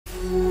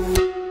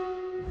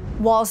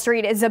Wall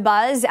Street is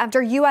abuzz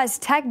after U.S.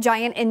 tech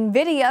giant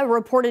Nvidia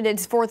reported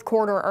its fourth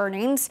quarter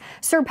earnings,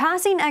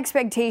 surpassing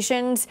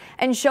expectations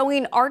and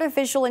showing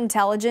artificial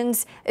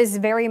intelligence is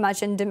very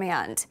much in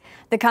demand.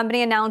 The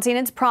company announcing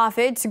its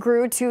profits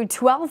grew to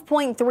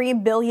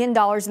 $12.3 billion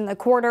in the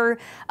quarter,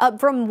 up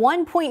from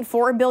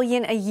 $1.4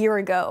 billion a year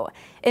ago.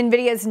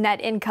 Nvidia's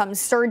net income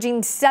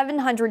surging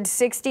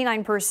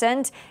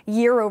 769%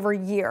 year over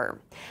year.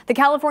 The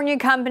California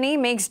company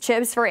makes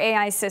chips for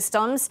AI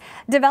systems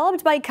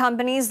developed by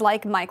companies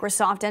like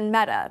Microsoft and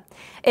Meta.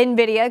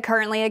 Nvidia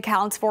currently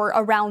accounts for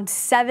around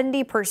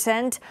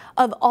 70%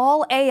 of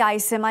all AI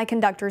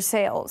semiconductor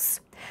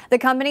sales. The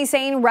company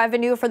saying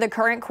revenue for the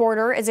current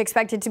quarter is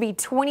expected to be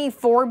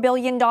 $24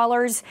 billion,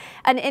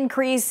 an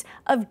increase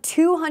of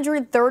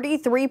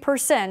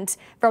 233%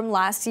 from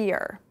last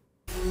year.